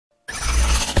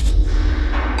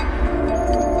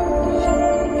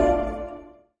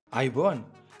අයිබෝන්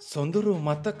සොඳුරු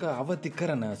මතක අවදි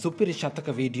කරන සුපිරි ශතක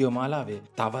වීඩියෝ මාලාවේ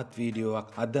තවත් වීඩියෝවක්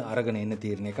අද අරගෙන එන්න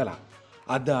තීරණය කළා.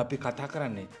 අද අපි කතා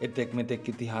කරන්නේ එතෙක් මෙතෙක්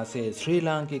ඉතිහාසයේ ශ්‍රී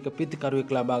ලාංකික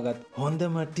පිතිකරුවෙක් ලබාගත්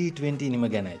හොඳම T20 නිම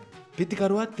ගැනයි.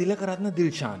 පිතිකරුවා තිලකරත්න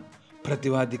දිල්ෂාන්,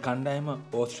 ප්‍රතිවාදී කණ්ඩායම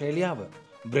ඕස්ට්‍රේලියාව,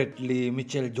 බ්‍රෙට්ලි,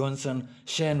 මිචෙල් ජොන්සන්,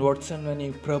 ෂේන් වොට්සන් වැනි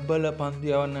ප්‍රබල පන්දු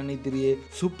යවන්නන් ඉදිරියේ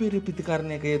සුපිරි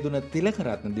පිතිකරණයක යෙදුන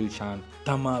තිලකරත්න දිල්ෂාන්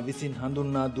තමා විසින්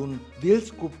හඳුන්වා දුන් දිල්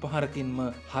ස්කූප් පහරකින්ම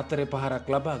 4 පහරක්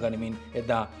ලබා ගනිමින්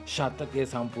එදා ශතකය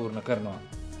සම්පූර්ණ කරනවා.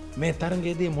 මේ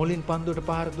තරගයේදී මුලින් පන්දුවට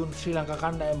පහර දුන් ශ්‍රී ලංකා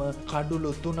කණ්ඩායම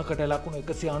කඩුළු 3කට ලකුණු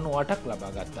 198ක්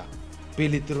ලබා ගත්තා.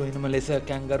 පිළිතුරු එනම ලෙස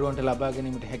කැංගරුවන්ට ලබා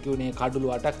ගැනීමට හැකි වුණේ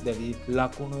කඩුළු 8ක් දැවි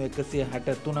ලකුණු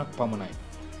 163ක් පමණයි.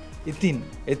 ඉතින්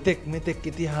එතෙක් මෙතෙක්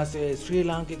ඉතිහාසයේ ශ්‍රී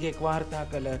ලාංකිකයෙක් වාර්තා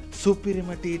කළ සුපිරිම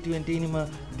T20 නිම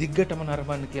දිග්ගටම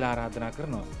නරඹන්න කියලා ආරාධනා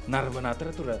කරනවා. නරඹන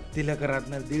අතරතුර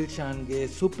තිලකරත්න දිල්ෂාන්ගේ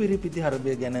සුපිරි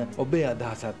පිතිහරබය ගැන ඔබේ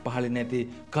අදහසත් පහළින් නැති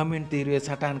කමෙන්ට් තීරුවේ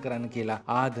සටහන් කරන්න කියලා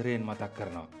ආදරයෙන් මතක්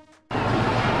කරනවා.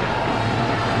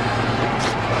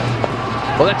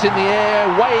 Well, that's in the air,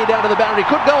 way down to the boundary.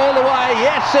 Could go all the way.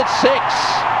 Yes, it's 6.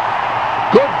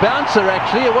 Good bouncer,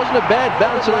 actually. It wasn't a bad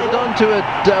bouncer. Right on to it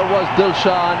was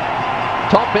Dilshan.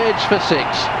 Top edge for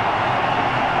 6.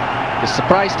 He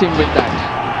surprised him with that.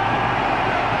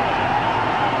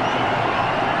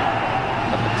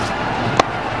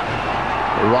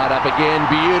 Right up again,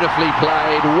 beautifully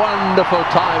played. Wonderful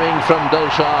timing from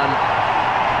Dilshan.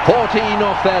 14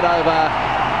 off that over.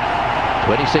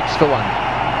 26 for 1.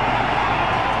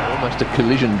 Almost a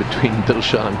collision between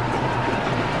Dilshan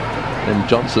and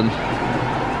Johnson.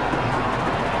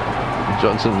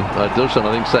 Dilshan,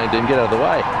 I think, saying didn't get out of the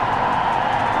way.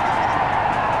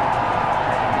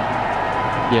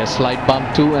 Yeah, slight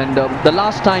bump too. And the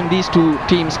last time these two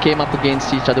teams came up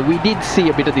against each other, we did see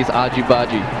a bit of this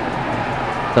argy-bargy.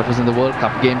 That was in the World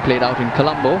Cup game played out in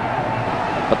Colombo.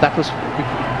 But that was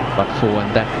but for and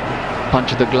that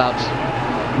punch of the gloves.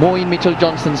 More in Mitchell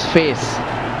Johnson's face.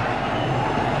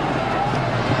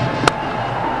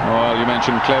 Well, you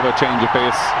mentioned clever change of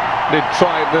pace. Did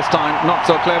try it this time, not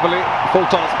so cleverly. Full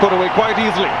toss put away quite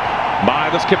easily by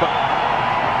the skipper.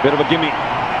 Bit of a gimme.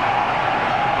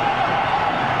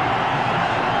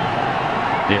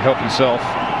 Yeah, help himself.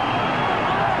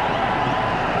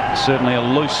 Certainly a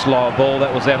loose, slower ball.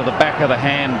 That was out of the back of the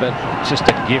hand, but just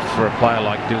a gift for a player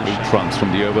like Dilshan. 8 runs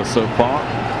from the over so far.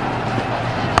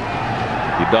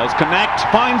 He does connect,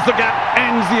 finds the gap,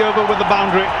 ends the over with the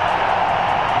boundary.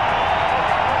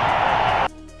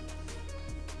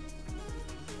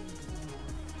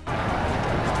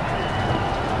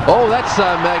 Oh, that's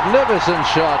a magnificent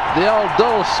shot. The old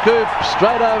Dole scoop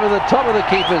straight over the top of the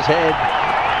keeper's head.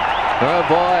 Oh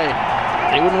boy,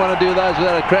 you wouldn't want to do those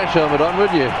without a crash helmet on,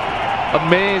 would you?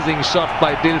 Amazing shot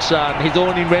by Dilshan, his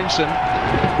own invention.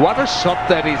 What a shot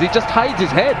that is. He just hides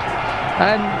his head.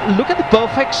 And look at the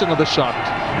perfection of the shot.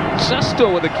 Just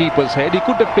over the keeper's head. He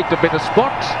could have picked a better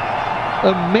spot.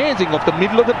 Amazing off the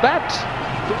middle of the bat.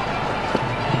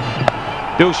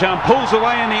 Dilshan pulls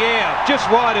away in the air, just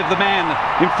wide of the man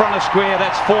in front of square.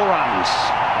 That's 4 runs.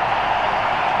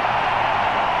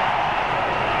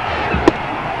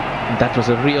 That was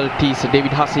a real teaser. David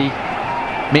Hussey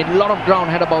made a lot of ground,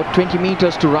 had about 20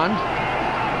 meters to run.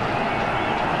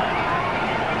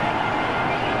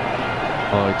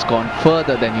 Oh, it's gone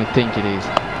further than you think it is.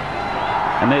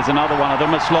 And there's another one of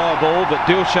them, a slower ball, but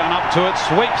Dilshan up to it,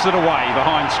 sweeps it away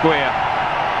behind square.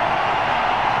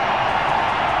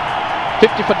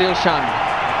 50 for Dilshan,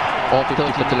 or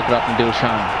 30 for Tilakaratan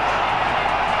Dilshan.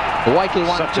 Vital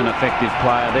one. Such an effective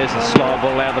player. There's a slow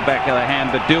ball out of the back of the hand,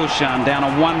 but Dilshan down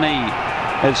on one knee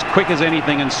as quick as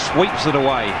anything and sweeps it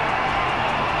away.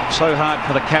 So hard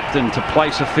for the captain to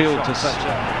place a field to such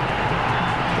a...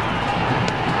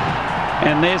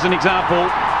 And there's an example.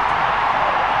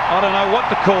 I don't know what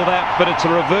to call that, but it's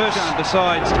a reverse.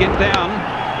 Decides to get down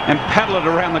and paddle it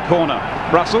around the corner.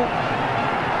 Russell?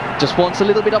 Just wants a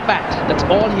little bit of bat. That's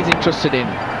all he's interested in.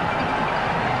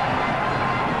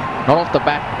 Not off the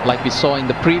bat like we saw in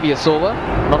the previous over.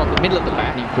 Not off the middle of the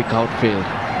bat. Quick outfield.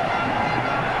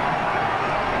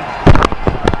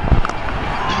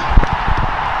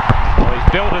 Well, he's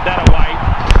belted that away.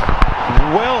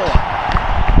 Well,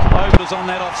 overs on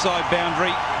that offside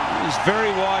boundary. He's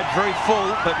very wide, very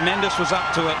full, but Mendes was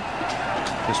up to it.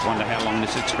 Just wonder how long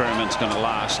this experiment's going to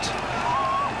last.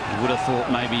 You would have thought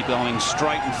maybe going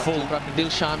straight and full.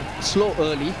 Dilshan slow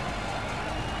early.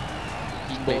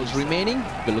 Balls remaining.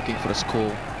 We're looking for a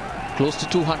score close to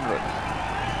 200.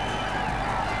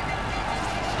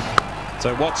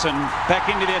 So Watson back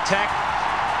into the attack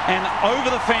and over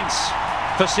the fence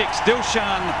for 6.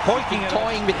 Dilshan pointing it.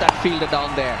 Toying with that fielder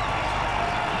down there.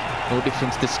 No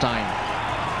difference this time.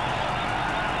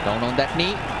 Down on that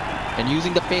knee and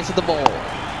using the pace of the ball.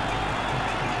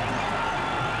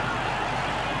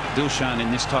 Dilshan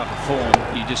in this type of form,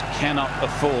 you just cannot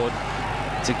afford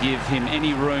to give him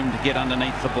any room to get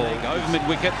underneath the ball. Over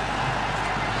mid-wicket.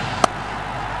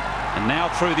 And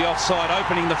now through the offside,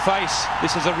 opening the face.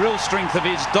 This is a real strength of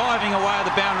his. Diving away at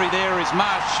the boundary there is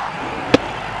Marsh.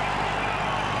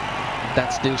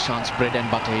 That's Dilshan's bread and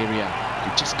butter area.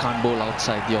 You just can't bowl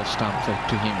outside the off-stump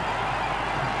to him.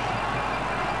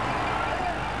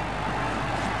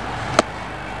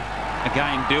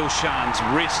 Again, Dilshan's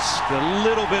wrists, a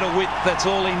little bit of width, that's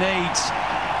all he needs.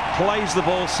 Plays the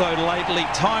ball so lately,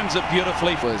 times it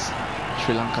beautifully. Was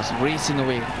Sri Lanka's racing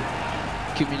away,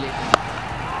 accumulating.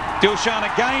 Dilshan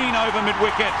again over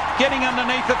mid-wicket, getting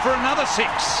underneath it for another 6.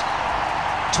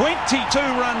 22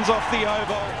 runs off the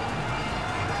oval.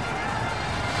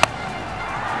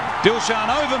 Dilshan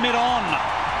over mid-on,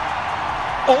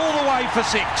 all the way for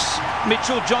 6.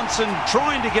 Mitchell Johnson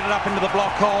trying to get it up into the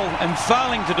block hole and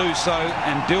failing to do so,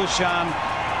 and Dilshan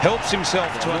helps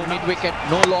himself to no mid-wicket,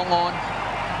 no long on.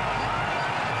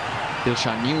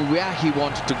 Dilshan knew where he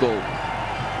wanted to go.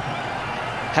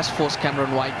 Has forced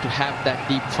Cameron White to have that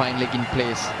deep fine leg in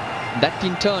place. That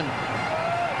in turn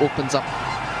opens up.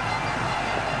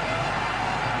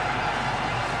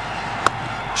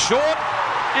 Short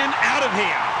and out of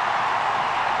here.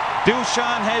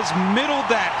 Dilshan has middled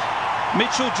that.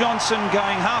 Mitchell Johnson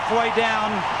going halfway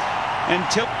down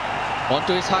until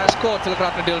onto his higher score,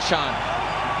 Tilakratna Dilshan.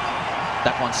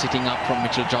 That one sitting up from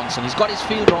Mitchell Johnson. He's got his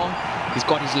field wrong. He's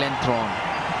got his length wrong.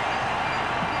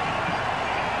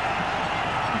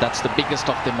 That's the biggest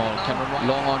of them all. Cameron White.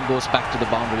 Long on goes back to the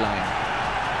boundary line.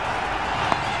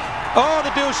 Oh, the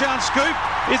Dilshan scoop.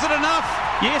 Is it enough?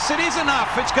 Yes, it is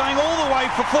enough. It's going all the way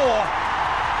for 4.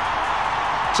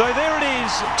 So there it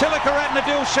is, Tilakaratna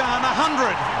Dilshan,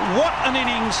 100. What an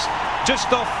innings,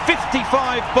 just off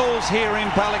 55 balls here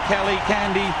in Pallekali,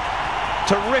 Kandy.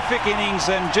 Terrific innings,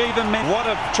 and Jeevan Mendes, what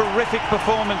a terrific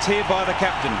performance here by the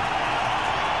captain.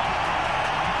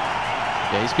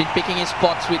 Yeah, he's been picking his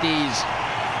spots with ease.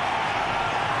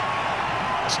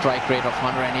 A strike rate of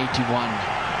 181.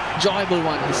 Enjoyable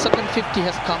one. His second 50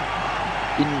 has come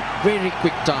in very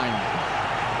quick time.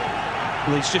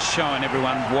 Well, he's just showing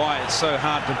everyone why it's so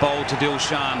hard to bowl to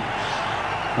Dilshan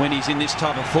when he's in this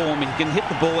type of form. He can hit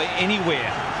the ball anywhere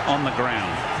on the ground.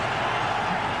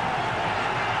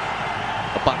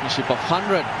 A partnership of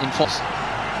 100 in force.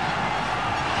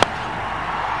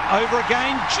 Over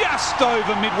again, just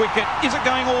over mid-wicket. Is it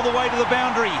going all the way to the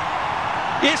boundary?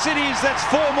 Yes, it is. That's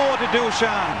 4 more to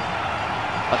Dilshan.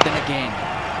 But then again,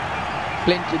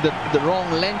 plenty the wrong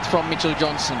length from Mitchell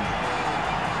Johnson.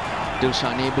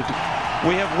 Dilshan able to.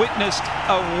 We have witnessed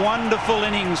a wonderful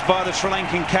innings by the Sri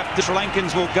Lankan captain. The Sri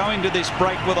Lankans will go into this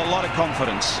break with a lot of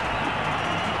confidence.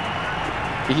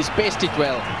 He's paced it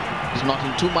well. He's not in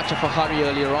too much of a hurry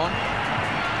earlier on.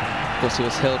 Of course, he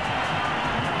was helped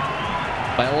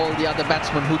by all the other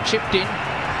batsmen who chipped in.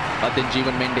 But then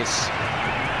Jeevan Mendes,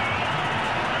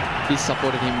 he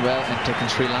supported him well and taken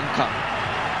Sri Lanka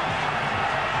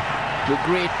to a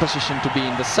great position to be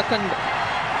in. The second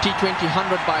T20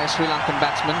 100 by a Sri Lankan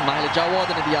batsman, Mahela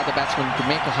Jayawardene and the other batsman to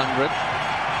make 100.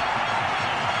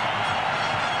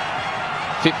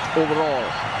 5th overall.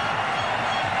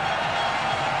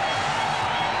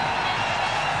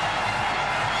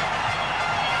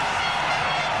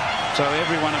 So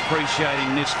everyone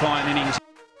appreciating this fine innings.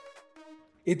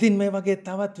 ඉතින් මේ වගේ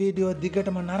තවත් video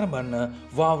දිගටම නරඹන්න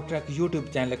Wow Track YouTube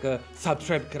channel එක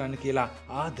subscribe කරන්න කියලා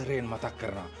ආදරයෙන් මතක්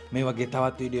කරනවා. මේ වගේ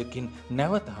තවත් වීඩියෝකින්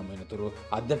නැවත හමු වෙනතුරු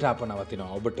අදට අප නවතිනවා.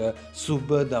 ඔබට සුබ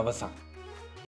දවසක්.